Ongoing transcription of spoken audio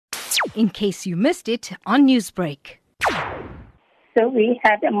in case you missed it on Newsbreak. So we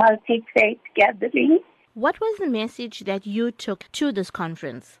had a multi-faith gathering. What was the message that you took to this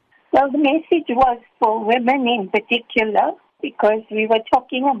conference? Well, the message was for women in particular, because we were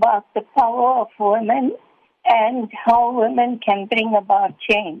talking about the power of women and how women can bring about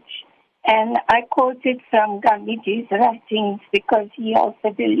change. And I quoted from Gandhiji's writings because he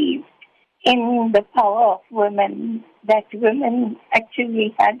also believed in the power of women, that women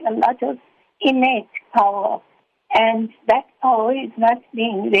actually had a lot of innate power, and that power is not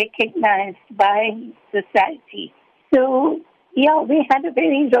being recognized by society. So, we had a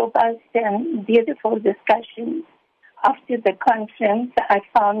very robust and beautiful discussion. After the conference, I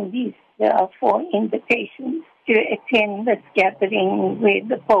found these 4 invitations to attend this gathering where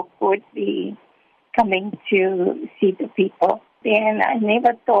the Pope would be coming to see the people. Then I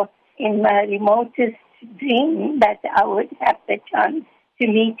never thought in my remotest dream that I would have the chance to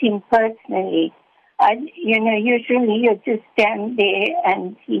meet him personally. Usually you just stand there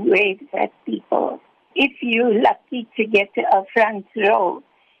and he waves at people. If you're lucky to get a front row,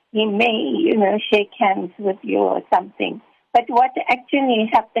 he may, shake hands with you or something. But what actually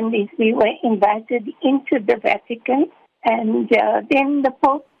happened is we were invited into the Vatican, and then the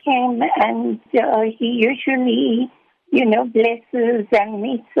Pope came, and he usually, blesses and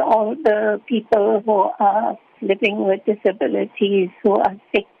meets all the people who are living with disabilities, who are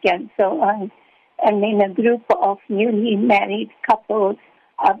sick and so on. And then a group of newly married couples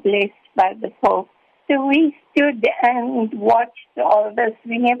are blessed by the Pope. So we stood and watched all this.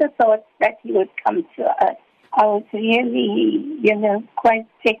 We never thought that he would come to us. I was really, quite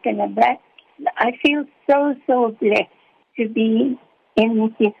taken aback. I feel so blessed to be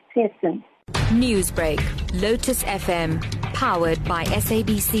in his presence. Newsbreak, Lotus FM, powered by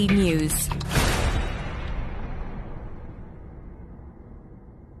SABC News.